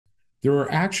There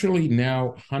are actually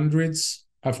now hundreds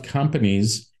of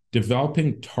companies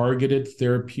developing targeted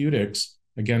therapeutics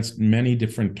against many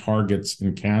different targets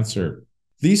in cancer.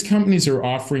 These companies are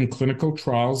offering clinical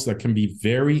trials that can be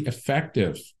very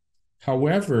effective.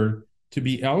 However, to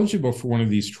be eligible for one of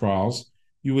these trials,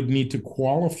 you would need to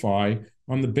qualify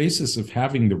on the basis of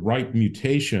having the right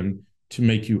mutation to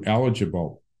make you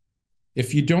eligible.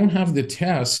 If you don't have the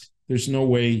test, there's no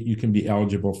way you can be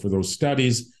eligible for those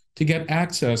studies to get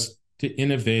access to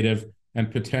innovative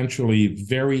and potentially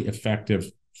very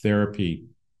effective therapy.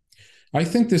 I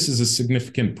think this is a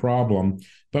significant problem,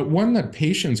 but one that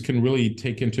patients can really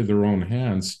take into their own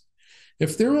hands.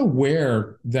 If they're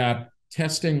aware that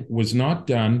testing was not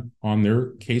done on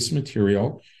their case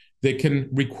material, they can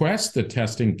request that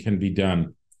testing can be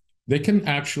done. They can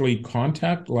actually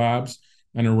contact labs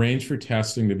and arrange for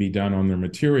testing to be done on their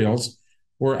materials,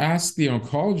 or ask the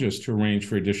oncologist to arrange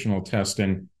for additional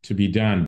testing to be done.